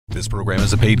This program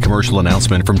is a paid commercial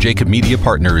announcement from Jacob Media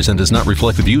Partners and does not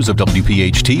reflect the views of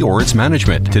WPHT or its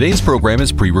management. Today's program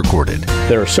is pre-recorded.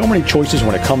 There are so many choices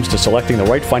when it comes to selecting the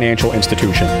right financial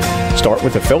institution. Start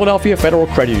with the Philadelphia Federal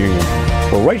Credit Union.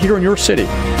 We're right here in your city.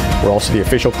 We're also the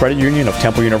official credit union of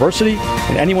Temple University,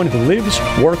 and anyone who lives,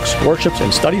 works, worships,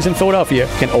 and studies in Philadelphia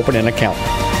can open an account,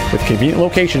 with convenient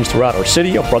locations throughout our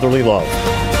city of brotherly love.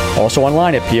 Also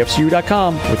online at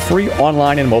pfcu.com with free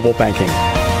online and mobile banking.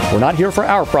 We're not here for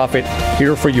our profit,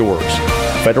 here for yours.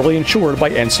 Federally insured by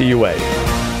NCUA.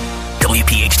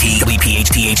 WPHT,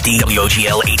 WPHT-HD,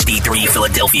 WOGL HD3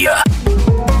 Philadelphia.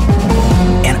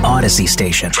 An Odyssey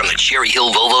station from the Cherry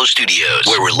Hill Volvo Studios,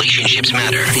 where relationships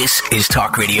matter. This is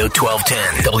Talk Radio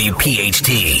 1210,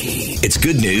 WPHT. It's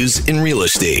good news in real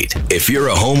estate. If you're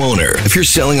a homeowner, if you're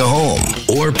selling a home,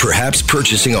 or perhaps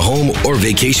purchasing a home or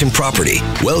vacation property,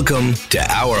 welcome to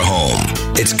Our Home.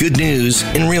 It's good news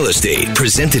in real estate,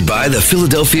 presented by the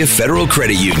Philadelphia Federal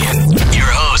Credit Union.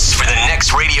 Your hosts for the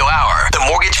next radio hour, the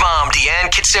mortgage mom, Deanne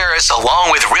Kitsaris,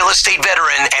 along with real estate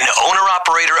veteran and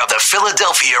owner-operator of the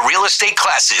Philadelphia Real Estate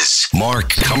Classes, Mark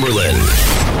Cumberland.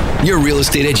 Your real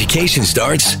estate education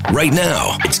starts right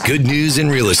now. It's good news in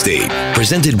real estate,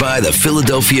 presented by the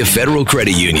Philadelphia Federal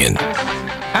Credit Union.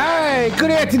 All right,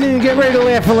 good afternoon. Get ready to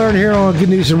laugh and learn here on Good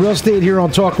News in Real Estate here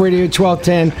on Talk Radio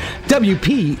 1210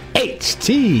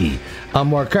 WPHT. I'm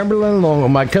Mark Cumberland, along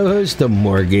with my co-host, the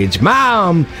mortgage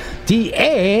mom,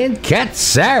 Deanne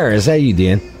Katsaris. How you,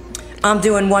 Deanne? I'm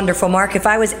doing wonderful, Mark. If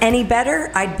I was any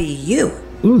better, I'd be you.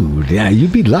 Ooh, yeah,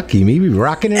 you'd be lucky. Maybe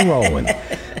rocking and rolling.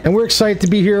 And we're excited to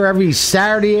be here every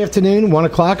Saturday afternoon, 1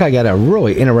 o'clock. I got a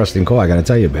really interesting call I got to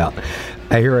tell you about.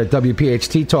 Here at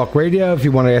WPHT Talk Radio, if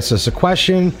you want to ask us a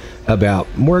question about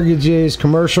mortgages,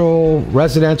 commercial,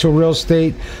 residential real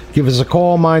estate, give us a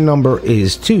call. My number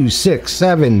is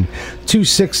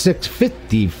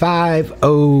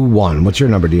 267-266-5501. What's your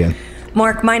number, Deanne?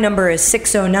 Mark, my number is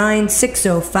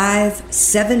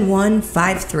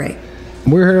 609-605-7153.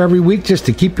 We're here every week just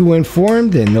to keep you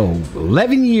informed, and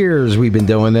 11 years we've been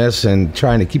doing this and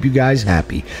trying to keep you guys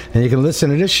happy. And you can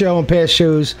listen to this show and past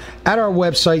shows at our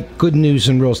website,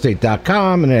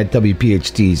 goodnewsinrealestate.com, and at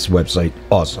WPHT's website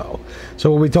also. So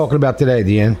what are we talking about today,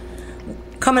 Deanne?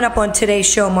 Coming up on today's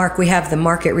show, Mark, we have the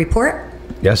market report.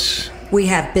 Yes. We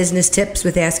have business tips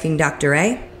with Asking Dr.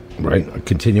 A. Right, a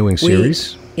continuing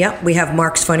series. We have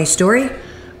Mark's funny story.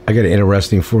 I got an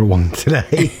interesting for one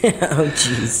today. Oh,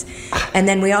 jeez. And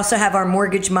then we also have our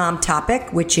mortgage mom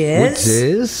topic, which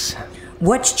is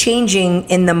what's changing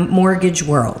in the mortgage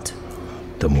world?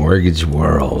 The mortgage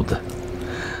world.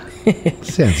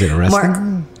 Sounds interesting. Mark,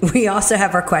 we also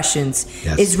have our questions.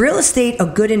 Yes. Is real estate a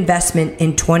good investment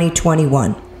in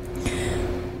 2021?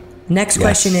 Next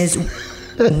question is,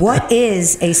 what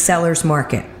is a seller's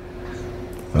market?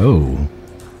 Oh.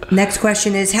 Next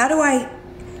question is, how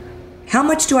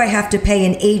much do I have to pay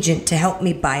an agent to help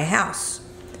me buy a house?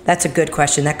 That's a good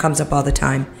question. That comes up all the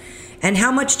time. And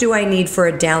how much do I need for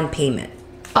a down payment?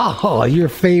 Oh, your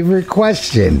favorite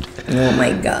question. Oh,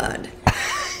 my God. All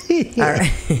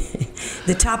right.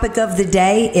 The topic of the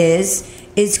day is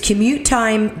commute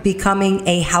time becoming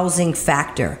a housing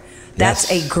factor? That's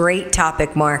a great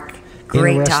topic, Mark.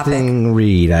 Great topic. Interesting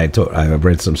read. I've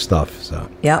read some stuff. So.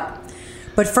 Yep.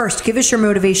 But first, give us your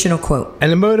motivational quote.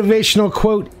 And the motivational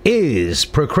quote is,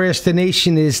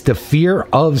 procrastination is the fear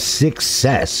of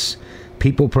success.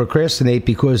 People procrastinate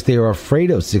because they are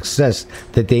afraid of success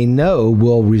that they know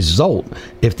will result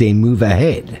if they move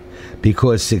ahead.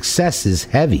 Because success is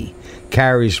heavy,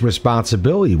 carries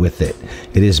responsibility with it.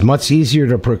 It is much easier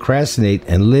to procrastinate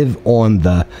and live on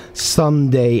the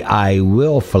someday I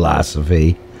will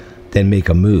philosophy than make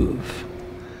a move.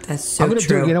 That's so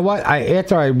true. You know what?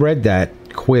 After I read that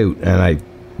quote and I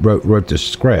wrote the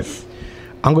script,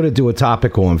 I'm going to do a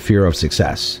topic on fear of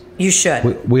success. You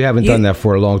should. We haven't done that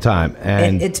for a long time,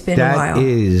 and it's been a while. That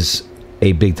is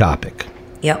a big topic.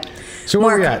 Yep. So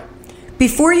where are we at?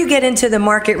 Before you get into the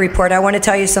market report, I want to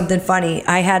tell you something funny.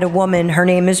 I had a woman, her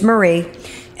name is Marie,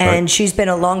 and she's been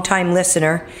a long-time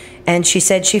listener, and she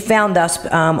said she found us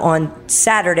on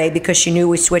Saturday because she knew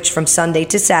we switched from Sunday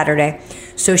to Saturday.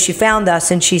 So she found us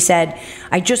and she said,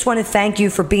 I just want to thank you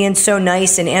for being so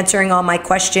nice and answering all my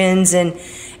questions. And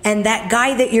that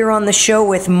guy that you're on the show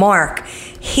with, Mark,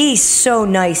 he's so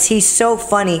nice. He's so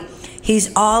funny.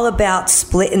 He's all about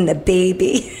splitting the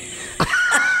baby.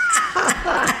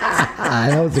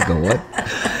 That was a good one.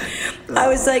 I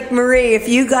was like, Marie, if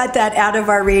you got that out of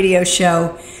our radio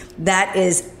show, that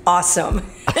is awesome.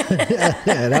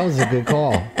 Yeah, that was a good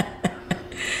call.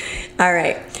 All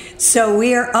right. So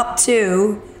we are up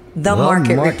to The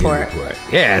Market Report.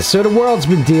 Yeah, so the world's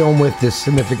been dealing with this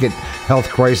significant health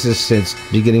crisis since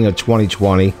the beginning of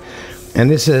 2020. And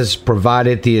this has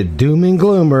provided the doom and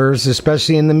gloomers,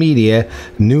 especially in the media,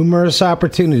 numerous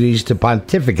opportunities to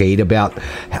pontificate about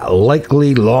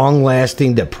likely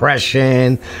long-lasting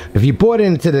depression. If you bought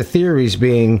into the theories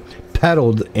being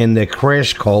peddled in the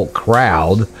crash cult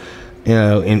crowd,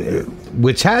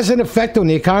 which has an effect on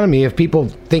the economy if people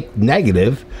think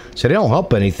negative, so they don't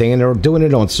help anything, and they're doing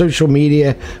it on social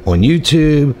media, on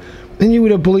YouTube, then you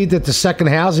would have believed that the second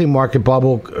housing market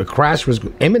bubble crash was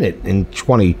imminent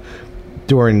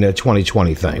during the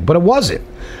 2020 thing, but it wasn't.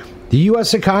 The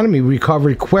U.S. economy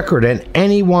recovered quicker than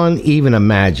anyone even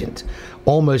imagined.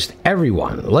 Almost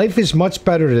everyone. Life is much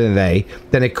better today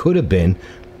than it could have been,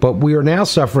 but we are now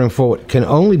suffering for what can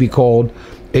only be called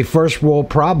a first world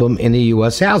problem in the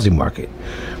U.S. housing market.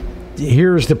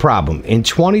 Here's the problem. In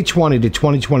 2020 to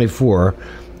 2024,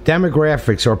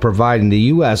 demographics are providing the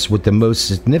U.S. with the most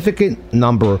significant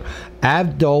number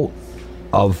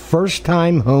of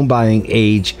first-time home buying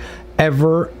age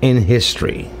ever in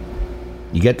history.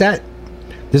 You get that?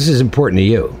 This is important to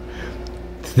you.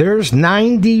 There's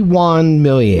 91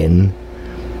 million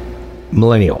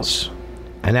millennials.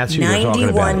 And that's who they're talking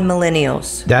about. 91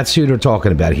 millennials. That's who they're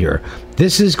talking about here.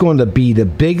 This is going to be the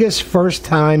biggest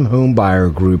first-time home buyer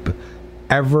group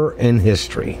ever in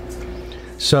history.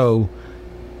 So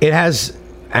it has,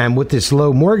 and with this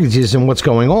low mortgages and what's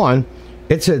going on,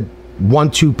 it's a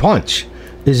 1-2 punch.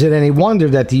 Is it any wonder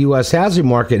that the U.S. housing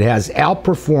market has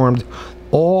outperformed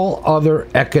all other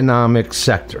economic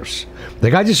sectors?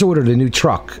 Like, I just ordered a new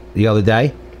truck the other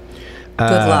day. Good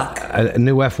luck. A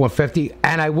new F-150.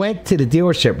 And I went to the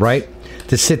dealership, right,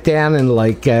 to sit down and,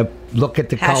 look at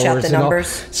the Hash colors. out the and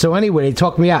numbers. All. So anyway, they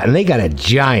talked me out, and they got a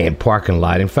giant parking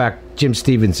lot. In fact, Jim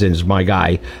Stevenson's my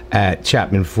guy at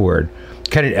Chapman Ford.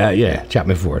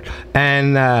 Chapman Ford.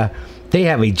 And they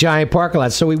have a giant parking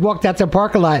lot. So we walked out the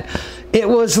parking lot. It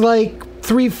was like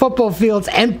 3 football fields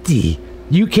empty.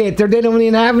 They don't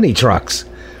even have any trucks.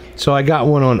 So I got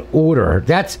one on order.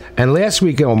 And last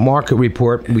week on Market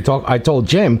Report, I told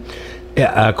Jim,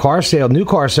 new car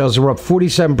sales are up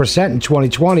 47% in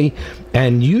 2020,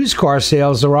 and used car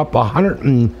sales are up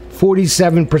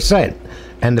 147%.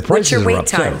 And the prices are up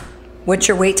too. What's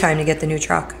your wait time to get the new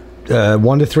truck?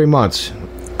 1 to 3 months.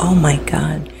 Oh my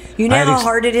God. You know how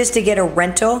hard it is to get a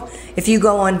rental if you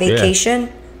go on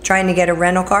vacation trying to get a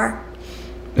rental car?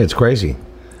 It's crazy.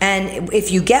 And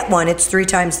if you get one, it's 3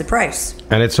 times the price.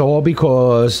 And it's all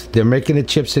because they're making the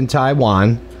chips in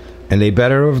Taiwan, and they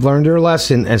better have learned their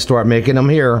lesson and start making them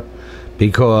here,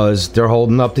 because they're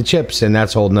holding up the chips, and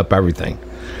that's holding up everything.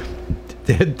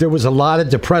 There was a lot of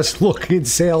depressed-looking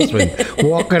salesmen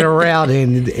walking around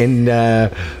in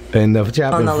the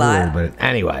Chapman Ford. But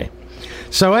anyway,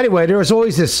 there was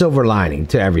always this silver lining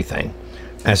to everything.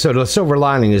 And so the silver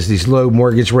lining is these low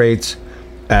mortgage rates,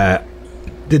 the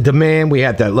demand. We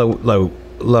had that low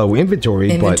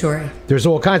inventory, but there's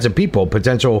all kinds of people,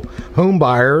 potential home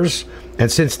buyers,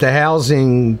 and since the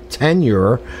housing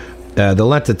tenure, the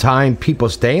length of time people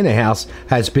stay in a house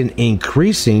has been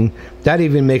increasing, that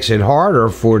even makes it harder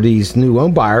for these new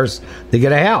home buyers to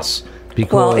get a house.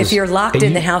 Well, if you're locked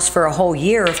in the house for a whole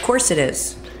year, of course it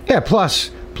is. Yeah,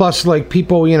 plus like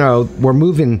people, we're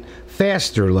moving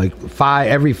faster, like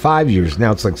every 5 years.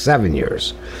 Now it's like 7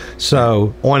 years.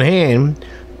 So on hand,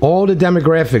 all the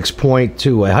demographics point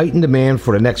to a heightened demand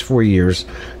for the next 4 years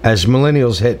as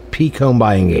millennials hit peak home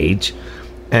buying age.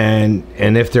 And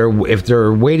if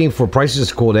they're waiting for prices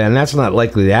to cool down, that's not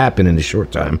likely to happen in the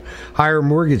short time. Higher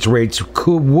mortgage rates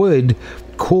would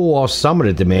cool off some of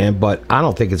the demand, but I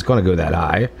don't think it's going to go that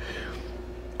high.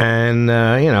 And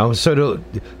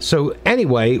so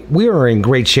anyway, we are in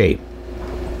great shape.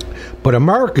 But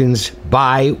Americans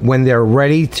buy when they're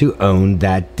ready to own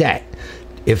that debt.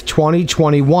 If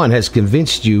 2021 has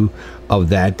convinced you of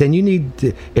that, then you need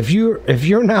to, if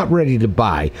you're not ready to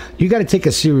buy, you got to take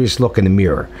a serious look in the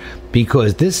mirror,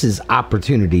 because this is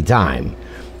opportunity time.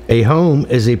 A home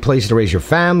is a place to raise your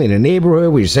family in a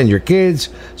neighborhood where you send your kids,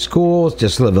 schools,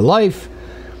 just live a life.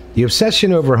 The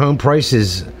obsession over home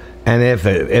prices, and if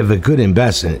a good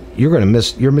investment, you're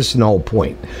missing the whole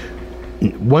point.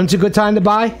 When's a good time to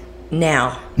buy?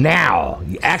 Now.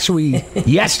 Actually,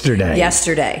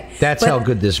 yesterday. That's how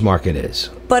good this market is.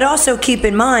 But also keep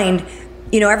in mind,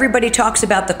 everybody talks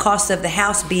about the cost of the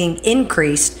house being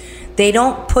increased. They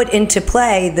don't put into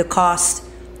play the cost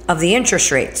of the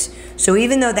interest rates. So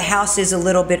even though the house is a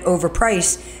little bit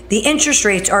overpriced, the interest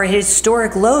rates are at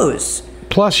historic lows.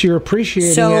 Plus, you're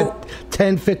appreciating at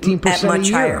 10-15% at much a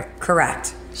year. Higher.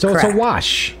 Correct. So It's a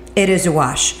wash. It is a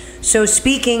wash. So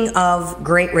speaking of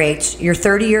great rates, your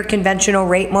 30-year conventional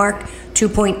rate, Mark,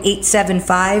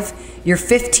 2.875. Your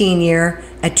 15-year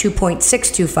at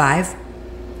 2.625.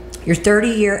 Your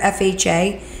 30-year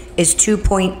FHA is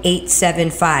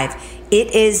 2.875.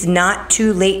 It is not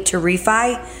too late to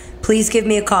refi. Please give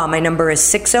me a call. My number is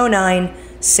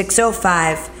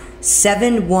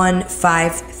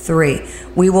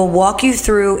 609-605-7153. We will walk you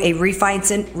through a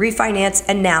refinance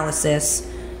analysis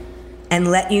and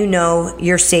let you know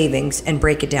your savings and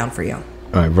break it down for you. All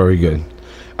right, very good.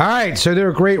 All right, so there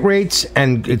are great rates,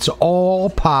 and it's all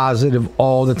positive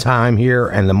all the time here,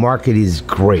 and the market is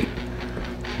great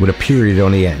with a period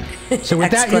on the end. So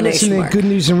with that, you're listening to Good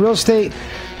News in Real Estate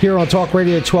here on Talk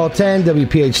Radio 1210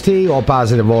 WPHT, all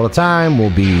positive all the time.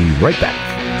 We'll be right back.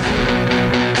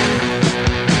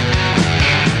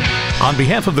 On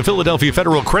behalf of the Philadelphia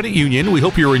Federal Credit Union, we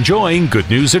hope you're enjoying Good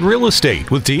News in Real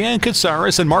Estate with Deanne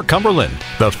Katsaris and Mark Cumberland.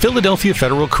 The Philadelphia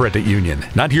Federal Credit Union,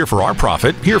 not here for our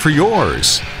profit, here for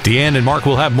yours. Deanne and Mark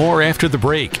will have more after the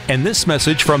break, and this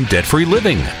message from Debt Free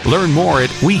Living. Learn more at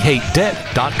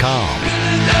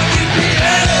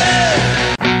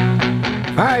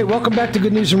WeHateDebt.com. All right, welcome back to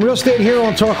Good News in Real Estate here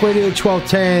on Talk Radio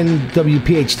 1210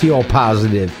 WPHT, all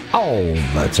positive all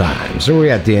the time. So where we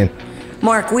at, Dan?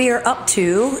 Mark, we are up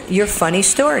to your funny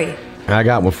story. I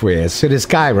got one for you. So this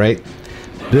guy, right,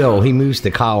 Bill, he moves to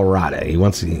Colorado. He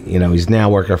wants to, he's now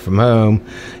working from home.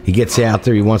 He gets out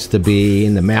there. He wants to be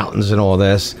in the mountains and all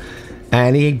this.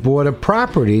 And he bought a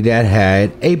property that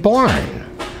had a barn.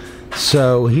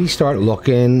 So he started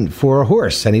looking for a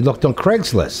horse, and he looked on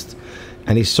Craigslist.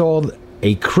 And he saw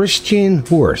a Christian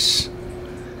horse.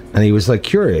 And he was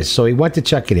curious. So he went to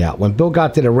check it out. When Bill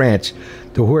got to the ranch,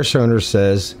 the horse owner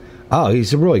says, "Oh,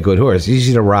 he's a really good horse.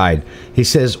 Easy to ride." He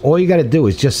says, "All you got to do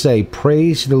is just say,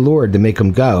 'Praise the Lord' to make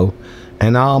him go,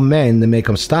 and 'Amen' to make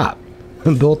him stop."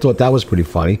 And Bill thought that was pretty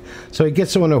funny. So he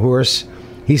gets on a horse.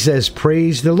 He says,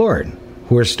 "Praise the Lord."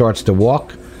 Horse starts to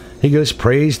walk. He goes,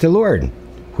 "Praise the Lord."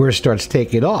 Horse starts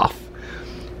taking off.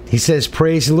 He says,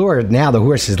 "Praise the Lord." Now the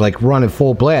horse is running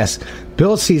full blast.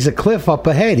 Bill sees a cliff up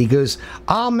ahead. He goes,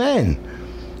 "Amen."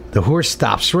 The horse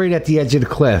stops right at the edge of the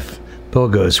cliff. Bill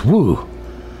goes, "Woo.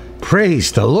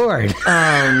 Praise the Lord."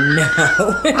 Oh,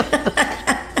 no.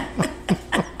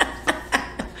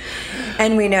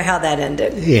 And we know how that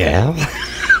ended. Yeah.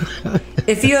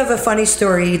 If you have a funny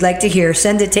story you'd like to hear,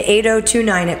 send it to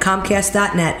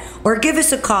 8029@comcast.net or give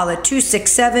us a call at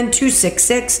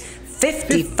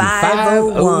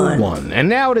 267-266-5501. And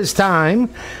now it is time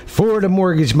for the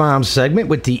Mortgage Mom segment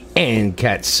with Deanne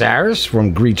Katsaris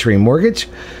from Greentree Mortgage.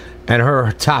 And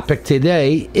her topic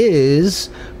today is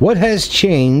what has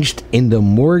changed in the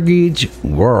mortgage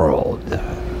world.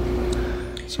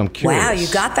 So I'm curious. Wow, you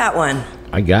got that one.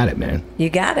 I got it, man. You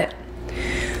got it.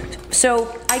 So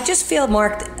I just feel,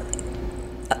 Mark,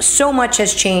 so much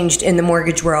has changed in the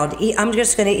mortgage world. I'm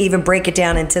just going to even break it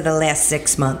down into the last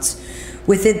 6 months.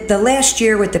 Within the last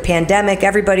year with the pandemic,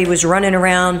 everybody was running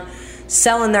around,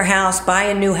 selling their house,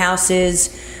 buying new houses,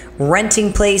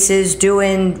 renting places,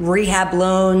 doing rehab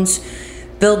loans,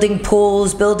 building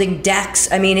pools, building decks.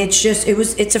 I mean, it's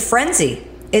a frenzy.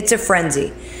 It's a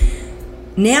frenzy.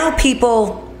 Now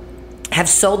people have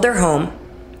sold their home,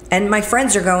 and my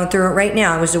friends are going through it right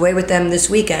now. I was away with them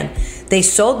this weekend. They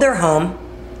sold their home.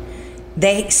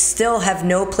 They still have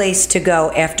no place to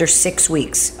go after 6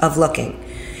 weeks of looking.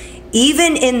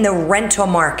 Even in the rental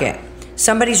market,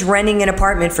 somebody's renting an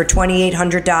apartment for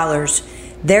 $2,800.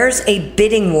 There's a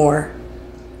bidding war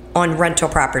on rental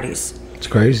properties. It's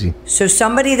crazy. So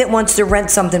somebody that wants to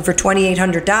rent something for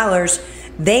 $2,800,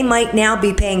 they might now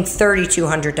be paying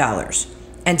 $3,200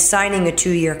 and signing a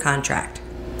 2-year contract.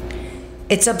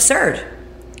 It's absurd.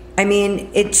 I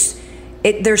mean,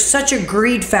 there's such a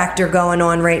greed factor going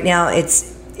on right now.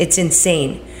 It's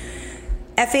insane.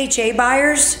 FHA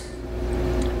buyers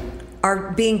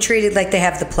are being treated like they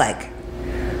have the plague.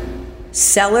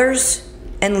 Sellers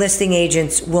and listing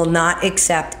agents will not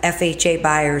accept FHA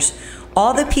buyers.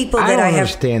 All the people that I have...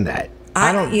 understand that.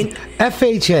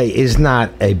 FHA is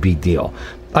not a big deal.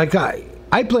 I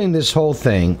blame this whole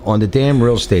thing on the damn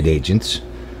real estate agents.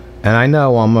 And I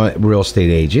know I'm a real estate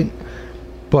agent.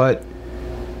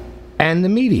 And the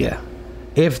media.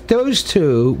 If those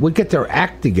two would get their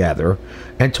act together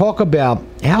and talk about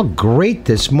how great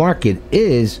this market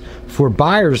is for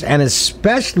buyers and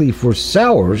especially for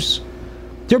sellers,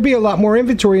 there'd be a lot more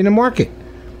inventory in the market.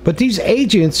 But these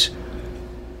agents,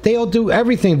 they'll do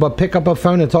everything but pick up a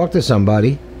phone and talk to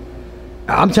somebody.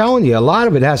 I'm telling you, a lot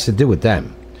of it has to do with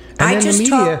them. And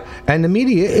the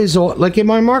media is all, like in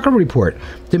my market report,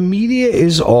 the media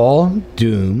is all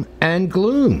doom and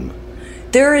gloom.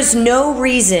 There is no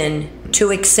reason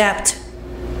to accept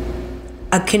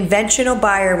a conventional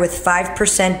buyer with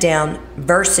 5% down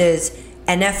versus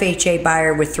an FHA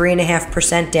buyer with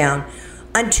 3.5% down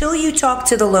until you talk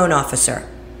to the loan officer.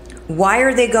 Why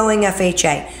are they going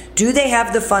FHA? Do they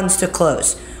have the funds to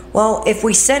close? Well, if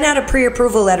we send out a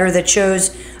pre-approval letter that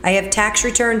shows I have tax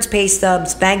returns, pay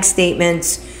stubs, bank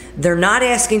statements, they're not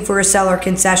asking for a seller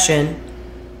concession,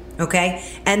 okay,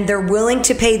 and they're willing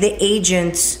to pay the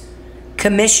agent's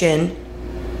commission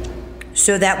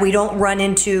so that we don't run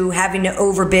into having to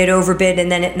overbid,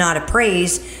 and then it not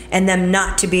appraise, and them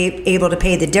not to be able to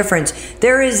pay the difference.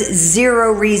 There is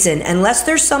zero reason, unless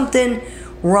there's something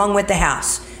wrong with the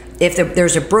house. If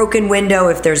there's a broken window,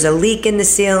 if there's a leak in the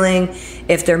ceiling,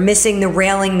 if they're missing the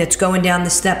railing that's going down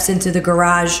the steps into the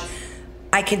garage,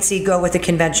 I can see go with a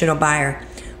conventional buyer.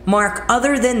 Mark,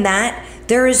 other than that,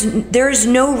 there is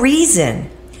no reason.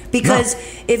 Because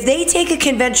if they take a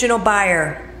conventional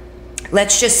buyer,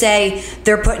 let's just say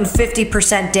they're putting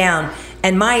 50% down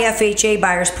and my FHA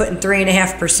buyer's putting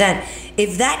 3.5%.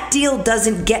 If that deal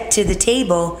doesn't get to the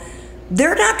table,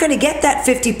 they're not going to get that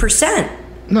 50%.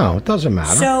 No, it doesn't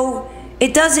matter. So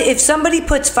it doesn't. If somebody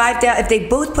puts if they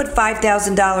both put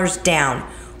 $5,000 down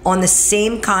on the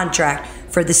same contract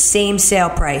for the same sale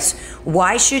price,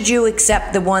 why should you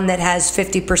accept the one that has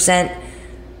 50%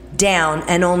 down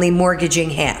and only mortgaging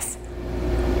half?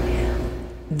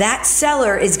 That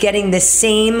seller is getting the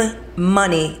same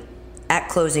money at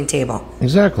closing table.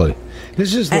 Exactly.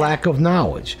 This is lack of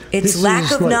knowledge. It's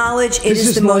lack of knowledge. It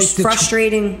is the most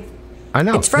frustrating. I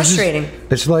know. It's frustrating.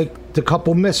 It's like the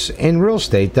couple myths in real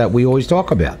estate that we always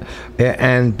talk about.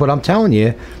 But I'm telling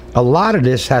you, a lot of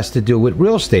this has to do with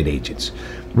real estate agents.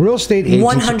 Real estate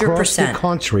agents 100%. across the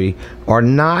country are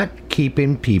not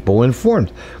keeping people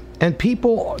informed. And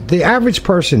people, the average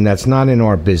person that's not in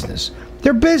our business,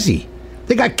 they're busy.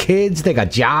 They got kids, they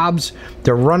got jobs,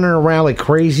 they're running around like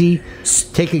crazy,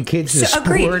 taking kids to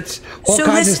sports, all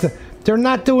kinds of stuff. They're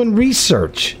not doing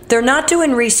research. They're not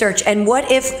doing research. And what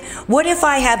if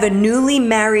I have a newly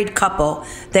married couple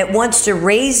that wants to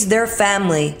raise their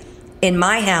family in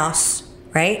my house,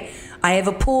 right? I have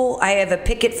a pool, I have a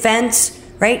picket fence,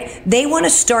 right? They want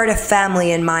to start a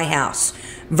family in my house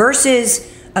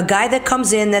versus a guy that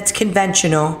comes in that's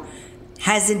conventional,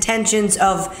 has intentions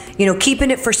of,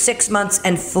 keeping it for 6 months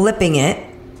and flipping it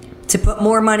to put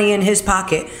more money in his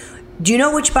pocket. Do you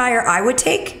know which buyer I would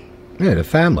take? Yeah, the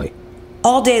family.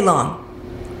 All day long.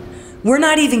 We're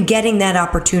not even getting that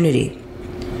opportunity.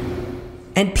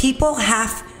 And people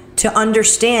have to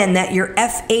understand that your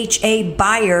FHA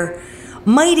buyer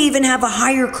might even have a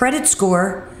higher credit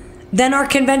score than our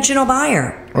conventional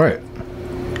buyer. Right.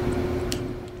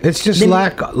 It's just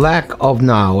lack of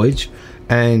knowledge,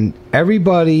 and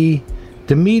everybody,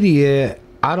 the media,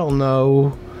 I don't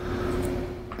know.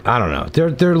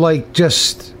 They're like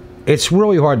just. It's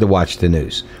really hard to watch the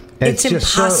news. It's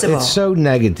just impossible. It's so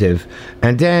negative.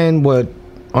 And then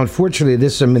unfortunately,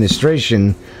 this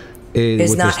administration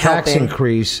is with this tax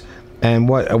increase and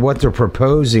what they're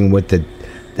proposing with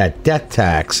that death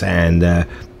tax and the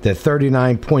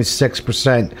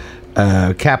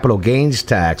 39.6% capital gains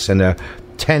tax and a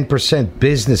 10%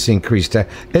 business increase.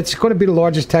 It's going to be the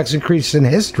largest tax increase in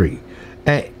history.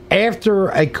 After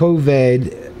a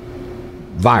COVID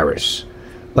virus,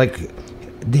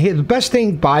 the best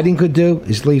thing Biden could do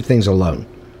is leave things alone.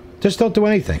 Just don't do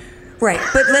anything. Right,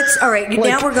 but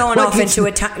now we're going off into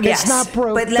a time. Yes, it's not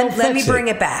broke. But let me bring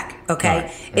it back, okay?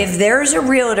 Right. If there's a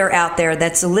realtor out there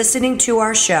that's listening to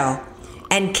our show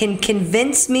and can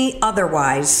convince me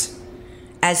otherwise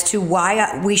as to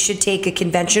why we should take a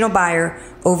conventional buyer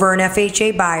over an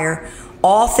FHA buyer,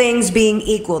 all things being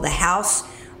equal, the house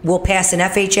will pass an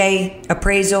FHA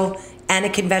appraisal and a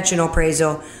conventional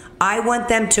appraisal. I want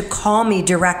them to call me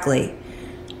directly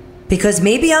because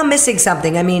maybe I'm missing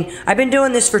something. I mean, I've been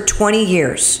doing this for 20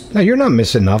 years. No, you're not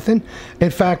missing nothing. In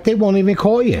fact, they won't even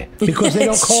call you because they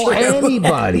don't call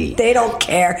anybody. They don't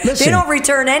care. Listen, they don't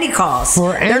return any calls.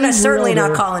 They're certainly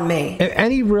not calling me. If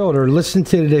any realtor listen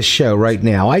to this show right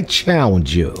now, I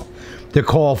challenge you to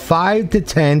call 5 to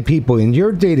 10 people in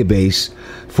your database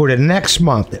for the next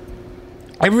month.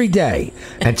 Every day,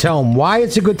 and tell them why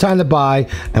it's a good time to buy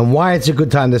and why it's a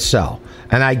good time to sell.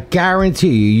 And I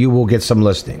guarantee you will get some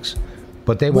listings.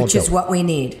 But they won't. Which is what we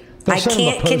need. I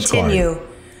can't continue.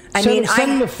 Send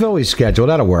them a Philly schedule.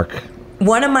 That'll work.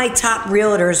 One of my top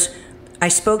realtors, I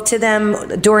spoke to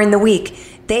them during the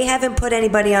week. They haven't put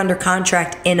anybody under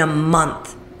contract in a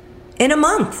month.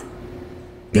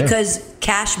 Because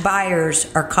cash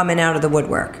buyers are coming out of the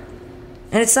woodwork.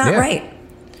 And it's not right.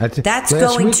 That's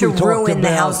going to ruin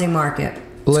the housing market.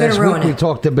 Last ruin week we it.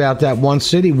 talked about that one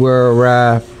city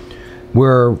where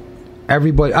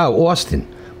everybody, Austin,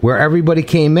 where everybody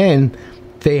came in,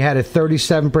 they had a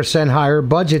 37% higher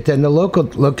budget than the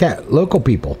local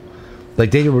people.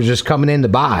 Like they were just coming in to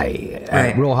buy at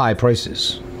Right. real high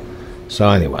prices. So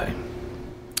anyway.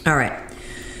 All right.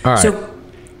 All right. So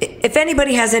if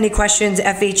anybody has any questions,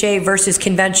 FHA versus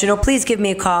conventional, please give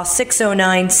me a call,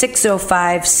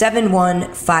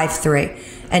 609-605-7153.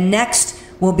 And next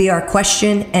will be our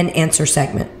question and answer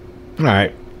segment. All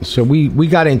right. So we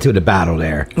got into the battle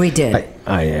there. We did.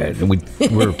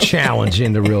 We're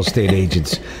challenging the real estate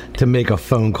agents to make a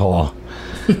phone call.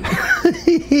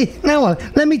 No,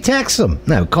 let me text them.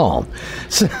 No, call them.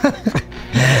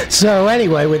 So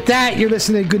anyway, with that, you're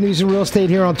listening to Good News in Real Estate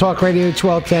here on Talk Radio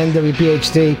 1210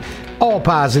 WPHT. All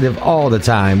positive, all the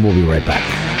time. We'll be right back.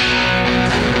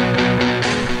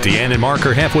 Deanne and Mark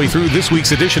are halfway through this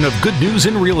week's edition of Good News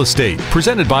in Real Estate,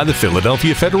 presented by the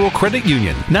Philadelphia Federal Credit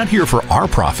Union. Not here for our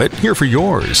profit, here for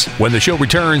yours. When the show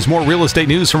returns, more real estate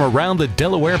news from around the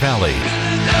Delaware Valley.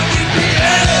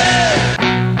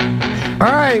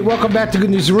 All right, welcome back to Good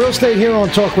News in Real Estate here on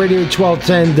Talk Radio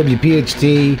 1210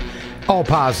 WPHT. All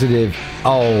positive,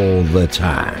 all the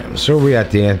time. So where we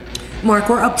at, Dan? Mark,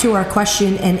 we're up to our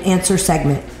question and answer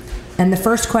segment. And the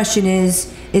first question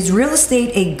is real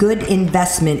estate a good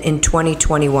investment in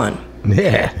 2021?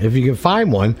 Yeah, if you can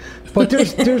find one. But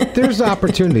there's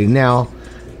opportunity. Now,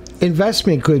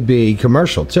 investment could be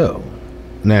commercial too.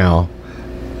 Now,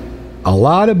 a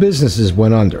lot of businesses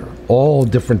went under. All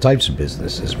different types of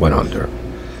businesses went under.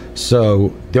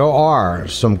 So there are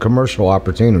some commercial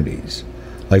opportunities,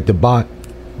 like to buy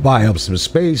up some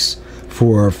space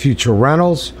for future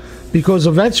rentals, because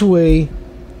eventually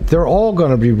they're all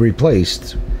going to be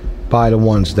replaced by the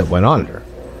ones that went under.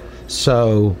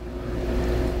 So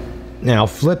now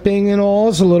flipping and all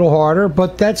is a little harder,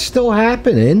 but that's still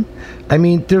happening. I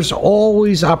mean, there's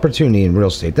always opportunity in real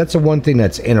estate. That's the one thing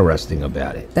that's interesting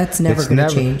about it. That's never going to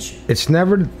change. It's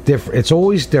never different. It's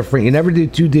always different. You never do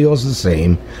two deals the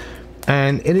same.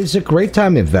 And it is a great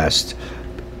time to invest.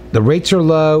 The rates are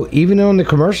low. Even on the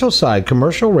commercial side,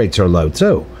 commercial rates are low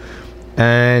too.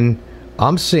 And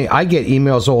I get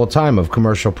emails all the time of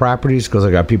commercial properties because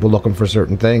I got people looking for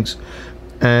certain things.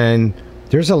 And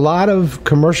there's a lot of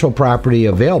commercial property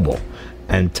available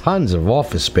and tons of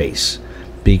office space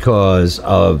because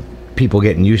of people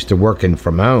getting used to working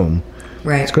from home.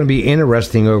 Right. It's going to be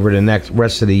interesting over the next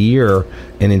rest of the year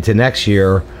and into next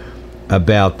year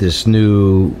about this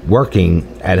new working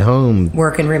at home.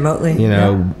 Working remotely.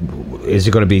 Is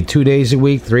it going to be 2 days a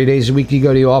week, 3 days a week you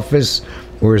go to the office?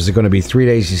 Or is it going to be 3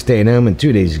 days you stay at home and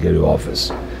 2 days you go to the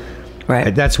office? Right.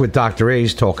 And that's what Dr. A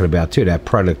is talking about too, that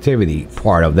productivity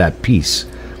part of that piece.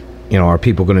 Are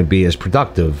people going to be as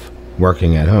productive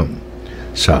working at home?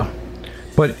 So,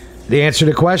 but the answer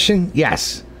to the question,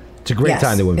 yes. It's a great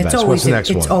time to invest. What's the next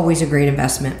one? It's always a great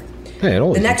investment. Yeah,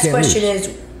 the next question is,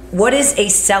 what is a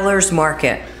seller's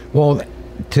market? Well,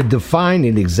 to define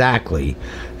it exactly,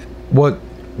 what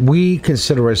we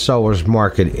consider a seller's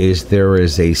market is there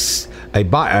is a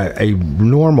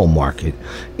normal market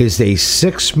is a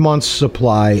 6 month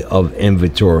supply of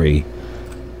inventory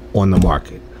on the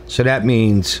market. So that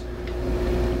means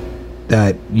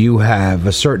that you have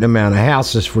a certain amount of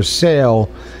houses for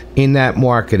sale in that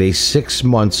market, a 6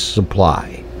 month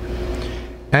supply.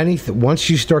 Once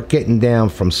you start getting down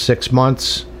from 6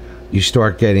 months, you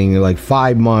start getting like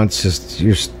 5 months.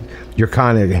 You're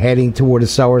kind of heading toward a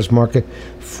seller's market.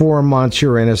 4 months,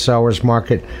 you're in a seller's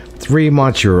market. 3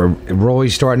 months, you're really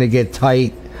starting to get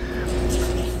tight.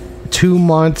 2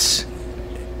 months,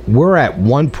 we're at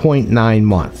 1.9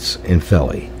 months in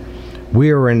Philly.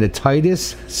 We are in the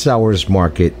tightest seller's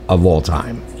market of all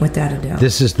time. Without a doubt.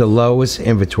 This is the lowest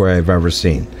inventory I've ever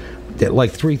seen.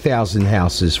 Like 3,000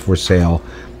 houses for sale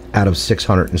out of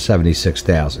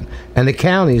 676,000. And the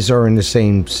counties are in the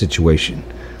same situation.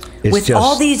 It's with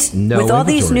all these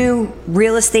inventory. new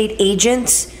real estate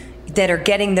agents that are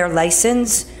getting their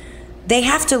license, they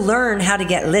have to learn how to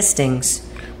get listings.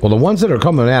 Well, the ones that are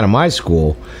coming out of my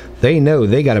school, they know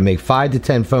they got to make 5 to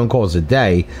 10 phone calls a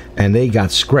day, and they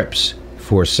got scripts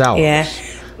for sellers. Yeah.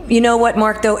 You know what,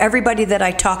 Mark, though? Everybody that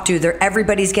I talk to,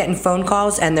 everybody's getting phone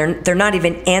calls, and they're not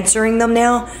even answering them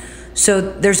now. So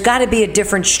there's got to be a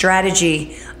different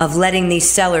strategy of letting these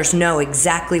sellers know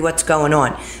exactly what's going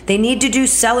on. They need to do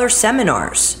seller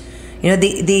seminars.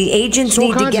 The agents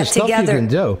need to get together. You can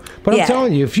do. But I'm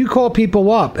telling you, if you call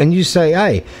people up and you say,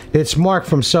 hey, it's Mark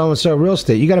from so-and-so real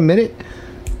estate, you got a minute?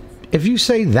 If you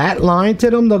say that line to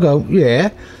them, they'll go,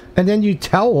 yeah. And then you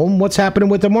tell them what's happening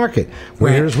with the market.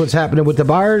 Well, here's what's happening with the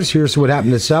buyers. Here's what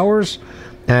happened to sellers.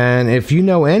 And if you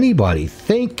know anybody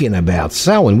thinking about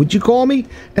selling, would you call me?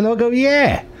 And they'll go,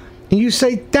 yeah. And you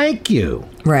say, thank you.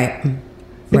 Right.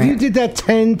 If you did that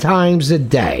 10 times a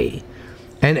day,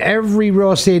 and every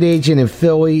real estate agent in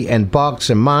Philly and Bucks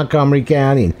and Montgomery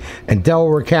County and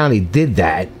Delaware County did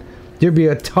that, there'd be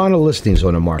a ton of listings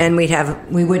on the market. And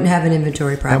we wouldn't have an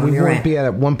inventory problem. And we You're wouldn't right. be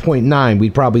at 1.9.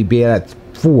 We'd probably be at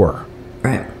 4.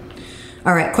 Right.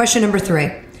 All right. Question number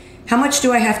 3. How much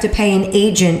do I have to pay an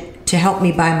agent to help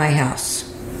me buy my house?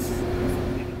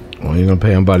 Well, you're going to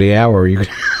pay them by the hour.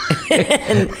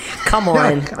 Come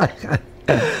on.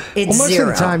 It's Most zero.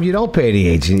 of the time, you don't pay the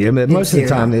agent. I mean, most of the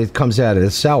zero. time, it comes out of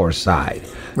the seller side.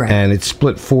 Right. And it's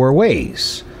split 4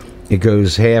 ways. It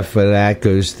goes, half of that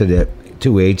goes to the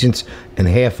 2 agents, and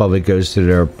half of it goes to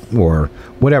their, or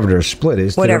whatever their split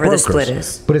is, Whatever to their the brokers. split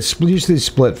is. But it's usually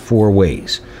split 4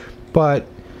 ways. But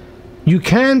you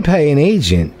can pay an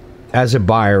agent as a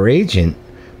buyer agent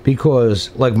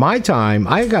because, like my time,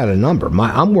 I got a number.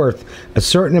 I'm worth a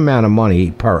certain amount of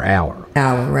money per hour.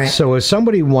 Right. So if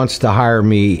somebody wants to hire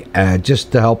me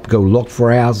just to help go look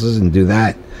for houses and do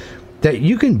that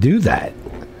you can do that,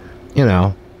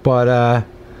 But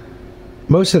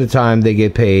most of the time they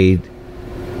get paid.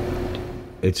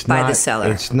 It's by not the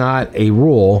seller. It's not a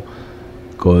rule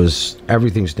because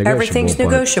everything's negotiable. Everything's but-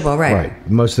 negotiable, right. Right.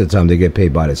 Most of the time they get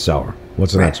paid by the seller.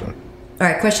 What's the Right. next one? All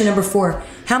right. Question number 4.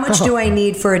 How much do I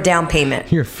need for a down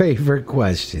payment? Your favorite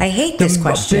question. I hate this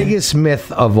question. The biggest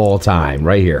myth of all time,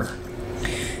 right here.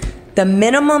 The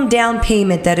minimum down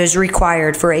payment that is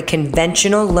required for a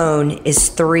conventional loan is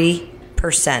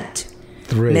 3%.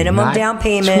 3. Minimum not down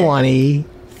payment.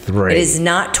 23. It is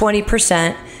not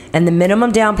 20%, and the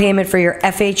minimum down payment for your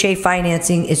FHA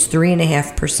financing is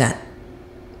 3.5%.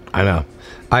 I know.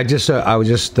 I was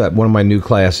just one of my new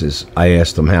classes. I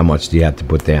asked them how much do you have to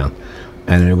put down,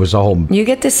 and it was a whole You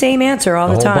get the same answer all a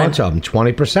the whole time. bunch of them.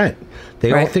 20%.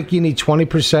 They all Right. think you need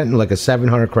 20% and like a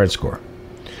 700 credit score.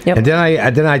 Yep. And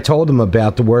then I told them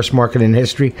about the worst market in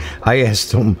history. I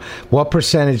asked them what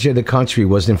percentage of the country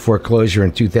was in foreclosure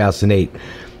in 2008.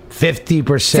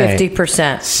 50%.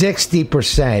 50%.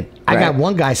 60%. I got Right.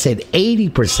 one guy said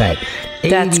 80%.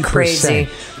 That's crazy.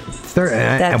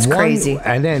 That's crazy.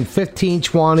 And then 15,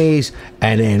 20s,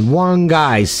 and then one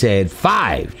guy said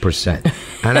 5%.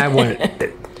 And I went,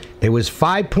 it was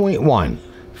 5.1.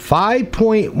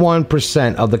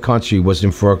 5.1% of the country was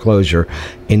in foreclosure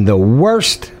in the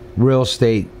worst real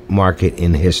estate market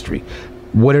in history.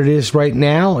 What it is right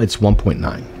now, it's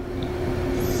 1.9.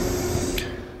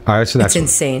 All right, so that's It's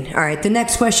insane. All right. The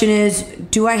next question is,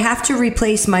 do I have to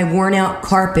replace my worn out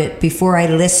carpet before I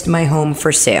list my home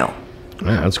for sale?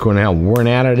 That's going to how worn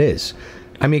out it is.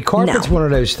 I mean, carpet's No. one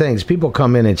of those things. People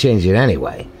come in and change it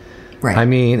anyway. Right. I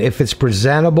mean, if it's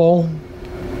presentable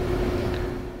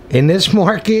in this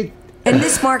market, In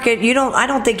this market, I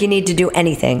don't think you need to do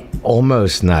anything.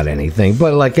 almost not anything.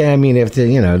 But like, I mean, if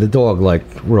the dog like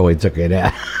really took it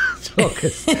out.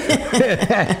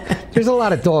 There's a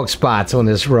lot of dog spots on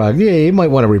this rug. Yeah, you might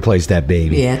want to replace that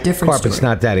baby. Yeah, different Carpet's story.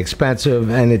 not that expensive,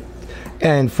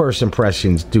 and first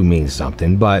impressions do mean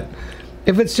something. But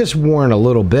if it's just worn a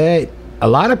little bit, a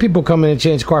lot of people come in and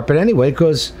change carpet anyway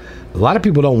because a lot of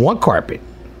people don't want carpet.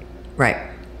 Right.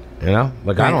 Like I Right,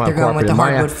 don't have they're going carpet with the in my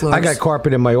hardwood house. floors. I got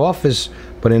carpet in my office,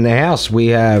 but in the house we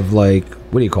have like,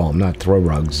 what do you call them? Not throw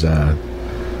rugs, hardwood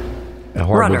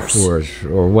Runners. floors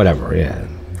or whatever. Yeah.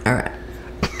 All right.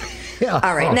 Yeah.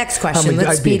 All right, next question.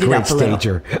 Let's I'd be speed it up a little.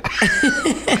 stager.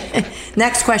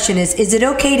 Next question is it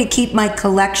okay to keep my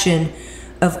collection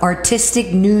of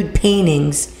artistic nude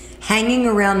paintings hanging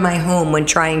around my home when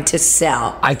trying to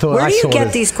sell? I thought Where I do you saw get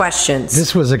this- these questions?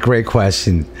 This was a great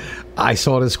question. I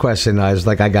saw this question. I was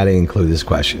like, I got to include this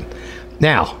question.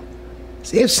 Now,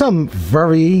 if some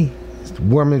very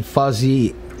warm and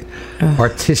fuzzy,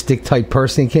 artistic type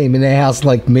person came in the house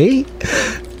like me,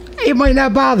 it might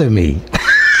not bother me.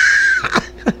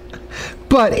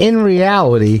 But in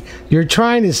reality, you're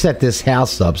trying to set this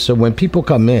house up so when people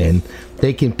come in,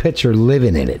 they can picture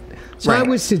living in it. So I Right.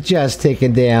 would suggest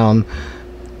taking down,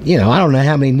 I don't know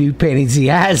how many nude paintings he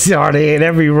has. Are they in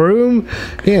every room?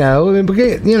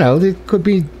 There could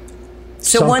be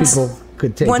So some once people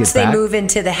could take once it they back. move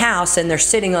into the house and they're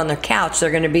sitting on their couch,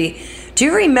 they're going to be. Do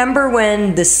you remember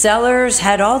when the sellers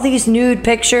had all these nude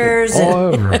pictures? all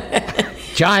over.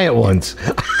 Giant ones.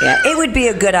 Yeah, it would be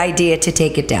a good idea to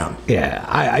take it down.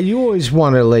 Yeah, you always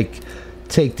want to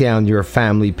take down your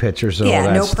family pictures and Yeah, all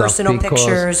that no stuff. personal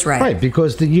pictures, right. Right,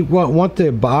 because you want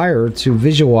the buyer to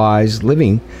visualize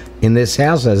living in this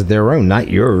house as their own, not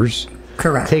yours.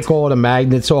 Correct. Take all the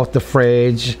magnets off the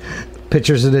fridge,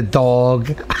 pictures of the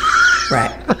dog.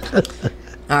 Right.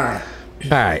 All right. All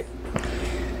right.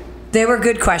 They were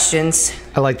good questions.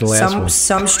 I like the last one.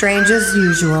 Some strange as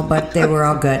usual, but they were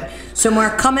all good. So,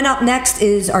 Mark, coming up next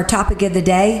is our topic of the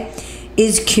day.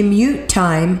 Is commute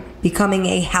time becoming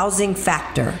a housing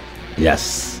factor?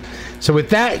 Yes. So with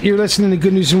that, you're listening to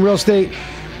Good News in Real Estate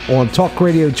on Talk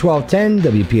Radio 1210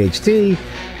 WPHT.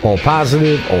 All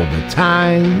positive, all the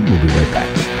time. We'll be right back.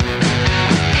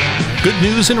 Good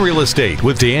News in Real Estate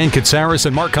with Deanne Katsaris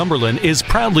and Mark Cumberland is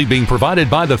proudly being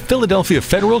provided by the Philadelphia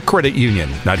Federal Credit Union.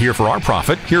 Not here for our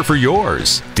profit, here for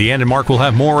yours. Deanne and Mark will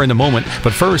have more in a moment,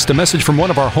 but first, a message from one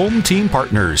of our home team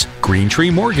partners, Green Tree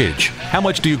Mortgage. How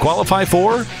much do you qualify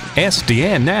for? Ask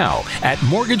Deanne now at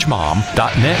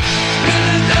mortgagemom.net.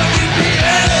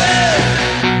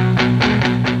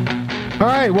 All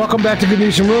right, welcome back to Good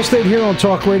News in Real Estate here on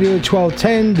Talk Radio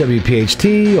 1210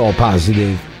 WPHT. All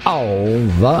positive, all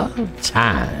the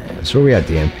time. So where we at,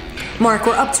 Dan? Mark,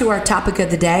 we're up to our topic of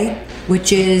the day,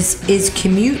 which is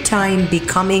commute time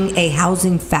becoming a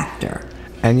housing factor?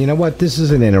 And you know what? This is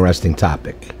an interesting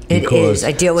topic. It is.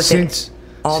 I deal with it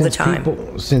all the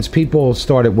time. Since people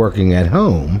started working at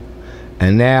home,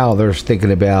 and now they're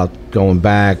thinking about going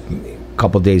back a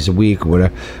couple days a week or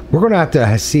whatever, we're going to have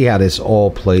to see how this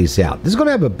all plays out. This is going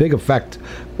to have a big effect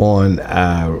on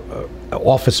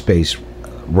office space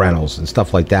rentals and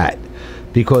stuff like that,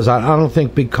 because I don't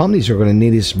think big companies are going to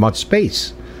need as much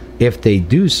space if they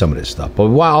do some of this stuff. But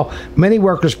while many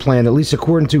workers plan, at least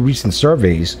according to recent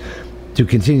surveys, to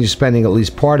continue spending at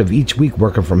least part of each week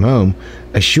working from home,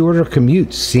 a shorter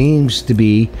commute seems to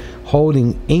be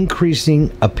holding increasing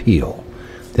appeal.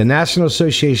 The National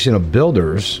Association of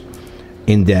Builders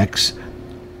Index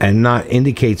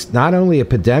indicates not only a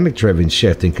pandemic-driven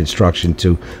shift in construction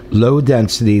to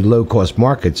low-density, low-cost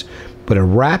markets, but a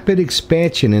rapid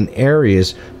expansion in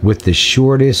areas with the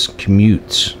shortest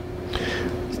commutes.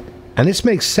 And this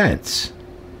makes sense.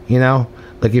 You know,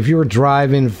 like if you were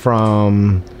driving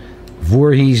from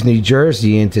Voorhees, New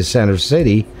Jersey into Center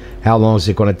City, how long is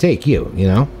it going to take you, you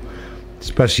know?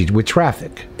 Especially with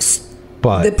traffic.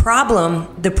 But the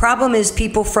problem is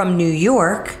people from New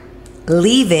York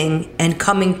leaving and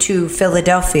coming to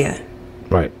Philadelphia.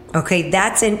 Right. Okay,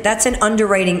 that's an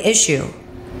underwriting issue.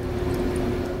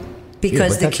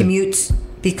 Because the commute's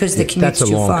that's a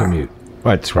too long far. Commute.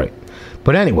 That's right.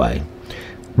 But anyway,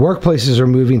 workplaces are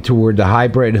moving toward the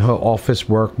hybrid office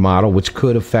work model, which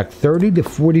could affect 30 to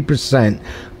 40%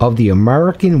 of the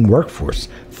American workforce.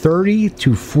 30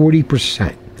 to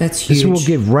 40%. That's huge. This will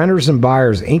give renters and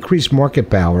buyers increased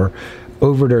market power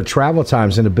over their travel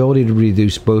times and ability to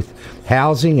reduce both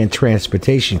housing and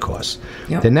transportation costs.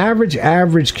 Yep. The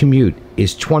average commute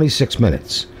is 26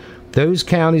 minutes. Those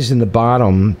counties in the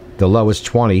bottom, the lowest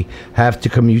 20, have to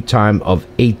commute time of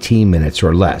 18 minutes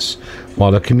or less,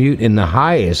 while the commute in the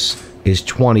highest is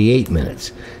 28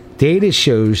 minutes. Data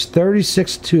shows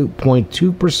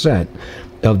 36.2%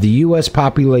 of the U.S.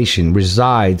 population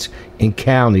resides in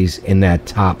counties in that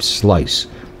top slice,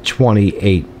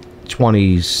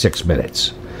 26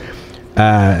 minutes.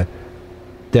 The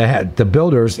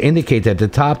builders indicate that the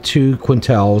top two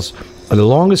quintiles of the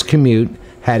longest commute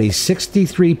had a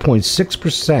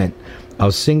 63.6%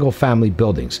 of single-family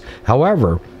buildings.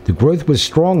 However, the growth was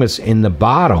strongest in the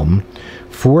bottom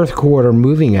fourth quarter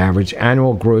moving average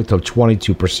annual growth of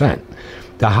 22%.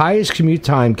 The highest commute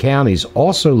time counties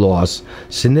also lost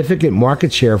significant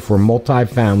market share for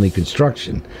multifamily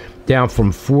construction, down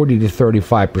from 40 to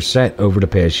 35% over the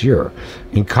past year.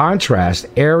 In contrast,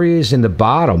 areas in the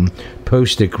bottom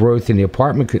posted growth in the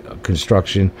apartment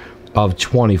construction of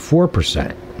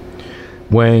 24%.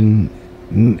 When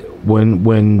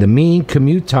the mean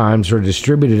commute times are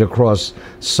distributed across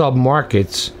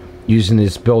sub-markets using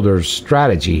this builder's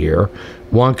strategy here,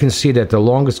 one can see that the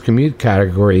longest commute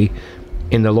category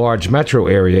in the large metro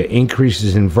area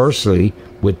increases inversely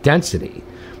with density.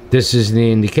 This is an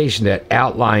indication that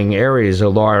outlying areas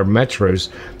of large metros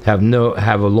have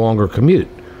a longer commute.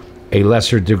 A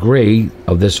lesser degree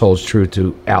of this holds true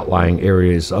to outlying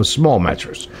areas of small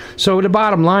metros. So the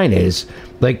bottom line is,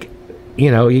 like, you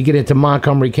know, you get into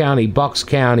Montgomery County, Bucks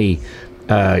County,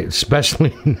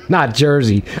 especially not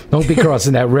Jersey. Don't be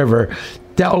crossing that river.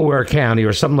 Delaware County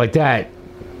or something like that.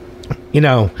 You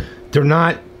know, they're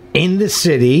not in the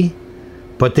city,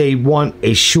 but they want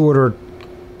a shorter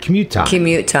commute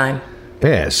time.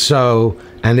 Yeah, so,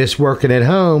 and this working at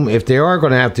home, if they are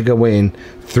going to have to go in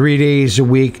 3 days a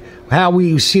week, how will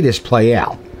you see this play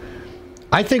out?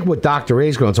 I think what Dr. A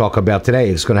is going to talk about today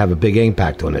is going to have a big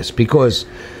impact on this because,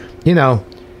 you know,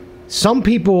 some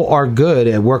people are good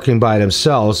at working by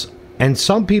themselves and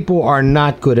some people are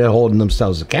not good at holding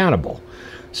themselves accountable.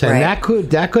 So right. that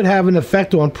could have an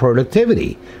effect on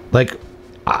productivity. Like,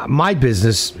 my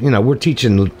business, we're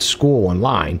teaching school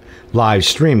online, live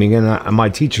streaming, and my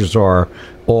teachers are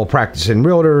all practicing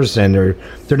realtors, and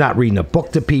they're not reading a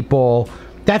book to people.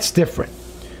 That's different.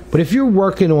 But if you're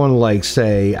working on, like,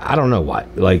 say, I don't know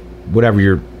what, like whatever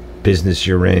your business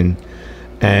you're in,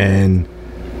 and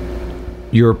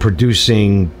you're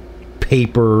producing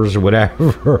papers or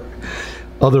whatever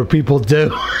other people do.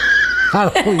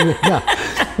 I don't even know.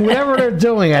 Whatever they're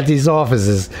doing at these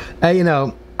offices, I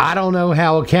don't know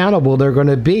how accountable they're going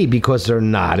to be because they're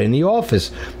not in the office.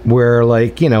 Where,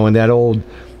 like, in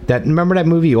remember that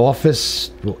movie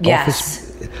Office? Yes.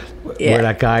 Yeah. Where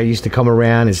that guy used to come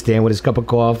around and stand with his cup of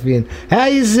coffee and how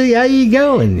you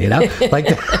going? Like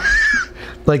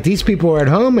like these people are at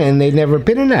home and they've never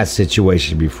been in that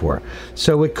situation before.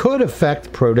 So it could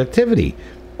affect productivity,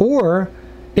 or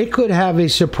it could have a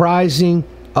surprising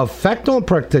effect on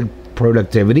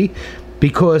productivity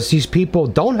because these people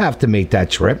don't have to make that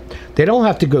trip. They don't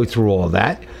have to go through all of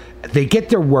that. They get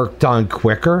their work done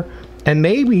quicker, and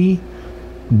maybe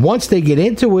once they get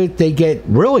into it, they get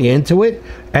really into it,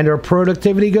 and their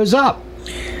productivity goes up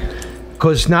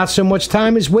because not so much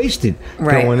time is wasted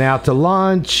going out to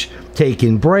lunch,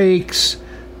 taking breaks,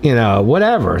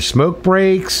 whatever, smoke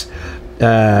breaks,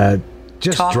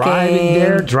 just talking, driving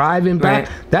there, driving back.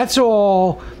 Right. That's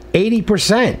all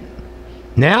 80%.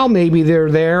 Now maybe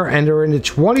they're there and they're in the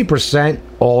 20%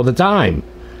 all the time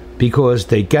because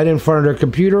they get in front of their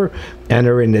computer and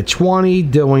they're in the 20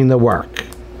 doing the work.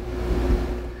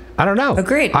 I don't know.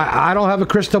 Agreed. I don't have a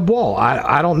crystal ball.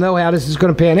 I don't know how this is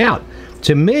going to pan out.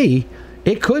 To me,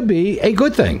 it could be a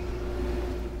good thing.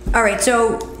 All right,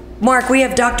 so Mark, we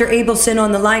have Dr. Abelson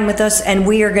on the line with us, and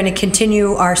we are going to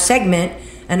continue our segment,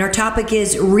 and our topic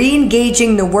is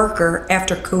re-engaging the worker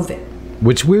after COVID.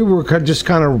 Which we were just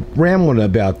kind of rambling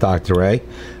about, Dr. A,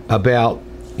 about,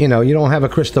 you don't have a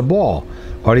crystal ball.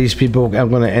 Are these people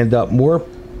going to end up more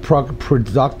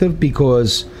productive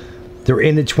because they're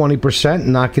in the 20%,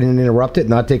 not getting interrupted,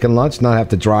 not taking lunch, not have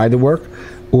to drive to work?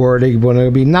 Or are they going to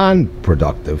be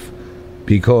non-productive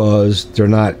because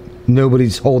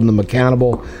nobody's holding them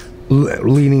accountable,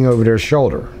 leaning over their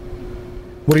shoulder?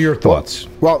 What are your thoughts?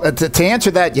 Well, to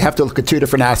answer that, you have to look at two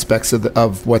different aspects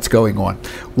of what's going on.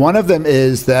 One of them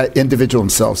is that individual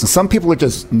themselves. And some people are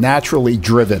just naturally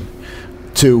driven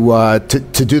to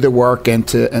do the work and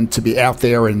to be out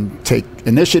there and take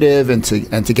initiative and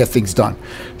to get things done.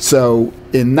 So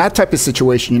in that type of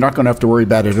situation, you're not going to have to worry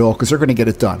about it at all because they're going to get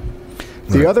it done.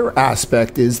 The other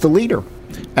aspect is the leader.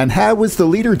 And how is the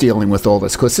leader dealing with all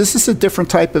this? Because this is a different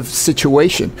type of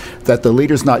situation that the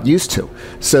leader's not used to.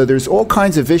 So there's all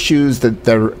kinds of issues that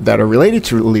are related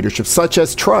to leadership, such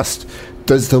as trust.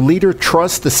 Does the leader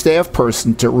trust the staff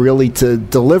person to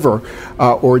deliver,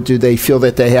 or do they feel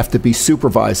that they have to be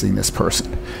supervising this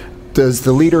person? Does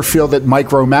the leader feel that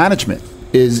micromanagement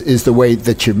is the way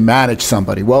that you manage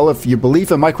somebody? Well, if you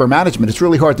believe in micromanagement, it's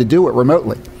really hard to do it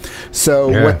remotely. So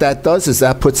what that does is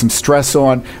that puts some stress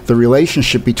on the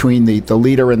relationship between the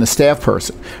leader and the staff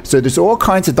person. So there's all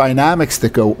kinds of dynamics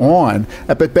that go on,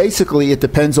 but basically it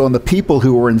depends on the people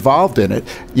who are involved in it,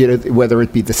 whether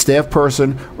it be the staff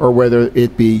person or whether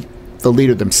it be the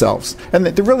leader themselves. And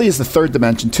there really is the third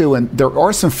dimension too, and there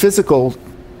are some physical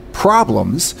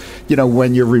problems,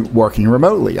 when you're working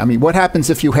remotely. I mean, what happens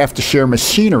if you have to share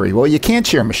machinery? Well, you can't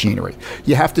share machinery.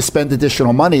 You have to spend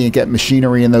additional money and get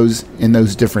machinery in those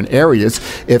different areas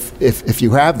if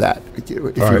you have that,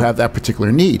 you have that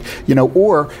particular need.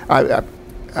 Or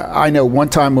I know one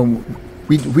time when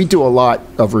we do a lot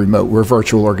of remote. We're a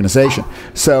virtual organization.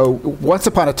 So once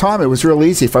upon a time, it was real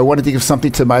easy. If I wanted to give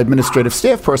something to my administrative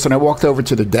staff person, I walked over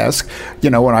to the desk,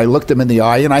 and I looked them in the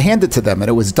eye and I handed it to them and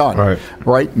it was done.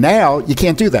 Right now, you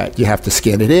can't do that. You have to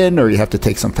scan it in, or you have to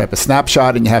take some type of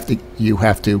snapshot, and you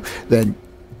have to then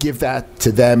give that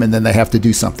to them, and then they have to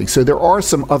do something. So there are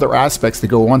some other aspects that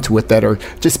go onto it that are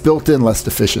just built in, less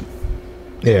efficient.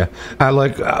 Yeah,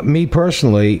 me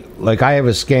personally, I have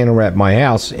a scanner at my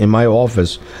house in my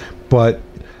office, but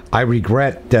I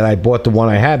regret that I bought the one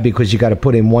I had because you got to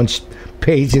put in one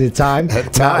page at a time.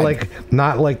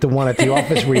 Not like the one at the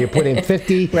office where you put in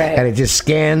 50 and it just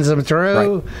scans them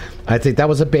through. Right. I think that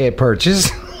was a bad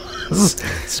purchase.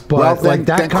 But then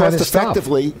cost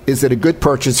effectively, is it a good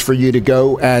purchase for you to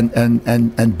go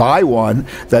and buy one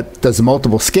that does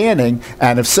multiple scanning?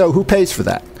 And if so, who pays for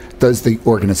that? Does the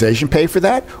organization pay for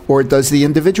that, or does the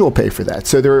individual pay for that?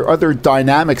 So there are other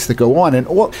dynamics that go on. And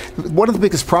one of the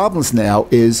biggest problems now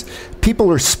is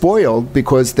people are spoiled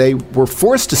because they were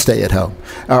forced to stay at home.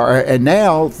 And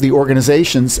now the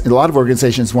organizations, a lot of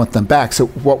organizations want them back. So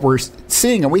what we're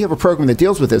seeing, and we have a program that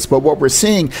deals with this, but what we're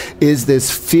seeing is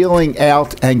this feeling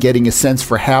out and getting a sense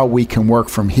for how we can work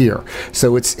from here.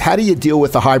 So it's how do you deal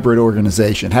with a hybrid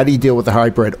organization? How do you deal with a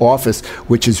hybrid office,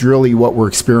 which is really what we're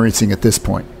experiencing at this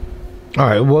point. All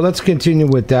right, well, let's continue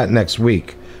with that next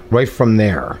week, right from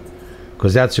there,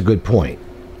 because that's a good point.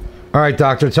 All right,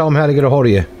 Doctor, tell them how to get a hold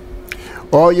of you.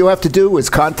 All you have to do is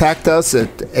contact us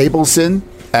at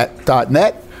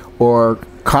abelson.net or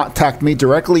contact me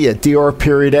directly at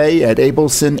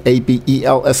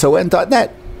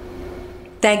dr.a@abelson.net.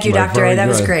 Thank you, Dr. A. That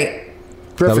was great.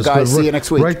 Terrific, guys. See you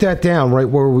next week. Write that down right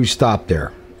where we stopped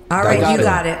there. All right, you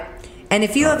got it. And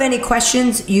if you have any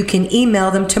questions, you can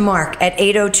email them to Mark at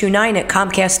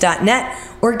 8029@comcast.net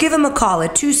or give him a call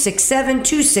at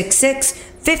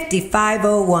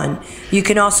 267-266-5501. You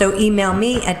can also email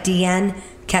me at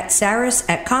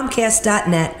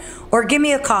deannekatsaris@comcast.net or give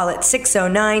me a call at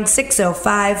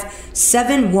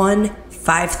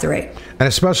 609-605-7153. And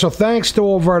a special thanks to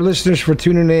all of our listeners for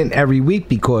tuning in every week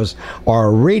because our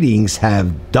ratings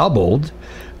have doubled.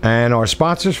 And our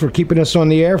sponsors for keeping us on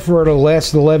the air for the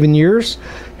last 11 years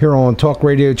here on Talk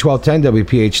Radio 1210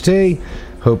 WPHT.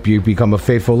 Hope you become a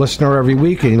faithful listener every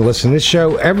week and you listen to this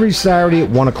show every Saturday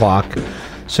at 1 o'clock.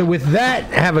 So with that,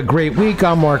 have a great week.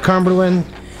 I'm Mark Cumberland.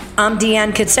 I'm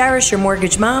Deanne Katsaris, your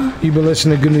mortgage mom. You've been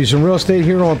listening to Good News in Real Estate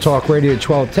here on Talk Radio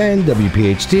 1210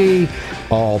 WPHT.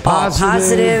 All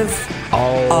positive.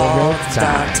 All the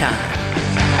time.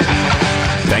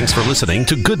 Thanks for listening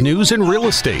to Good News in Real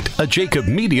Estate, a Jacob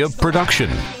Media production.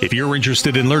 If you're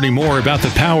interested in learning more about the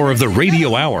power of the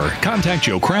radio hour, contact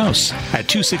Joe Kraus at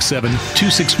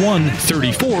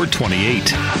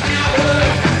 267-261-3428.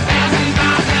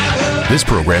 This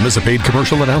program is a paid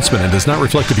commercial announcement and does not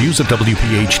reflect the views of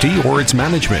WPHT or its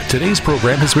management. Today's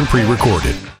program has been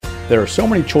pre-recorded. There are so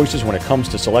many choices when it comes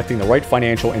to selecting the right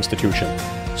financial institution.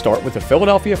 Start with the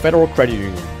Philadelphia Federal Credit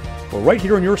Union. We're right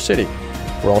here in your city.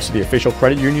 We're also the official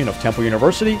credit union of Temple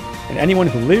University, and anyone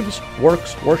who lives,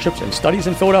 works, worships, and studies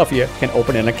in Philadelphia can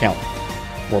open an account.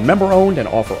 We're member-owned and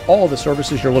offer all the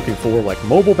services you're looking for, like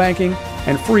mobile banking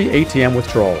and free ATM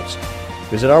withdrawals.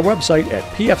 Visit our website at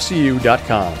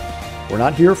pfcu.com. We're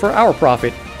not here for our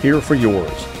profit, here for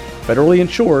yours. Federally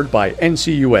insured by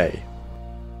NCUA.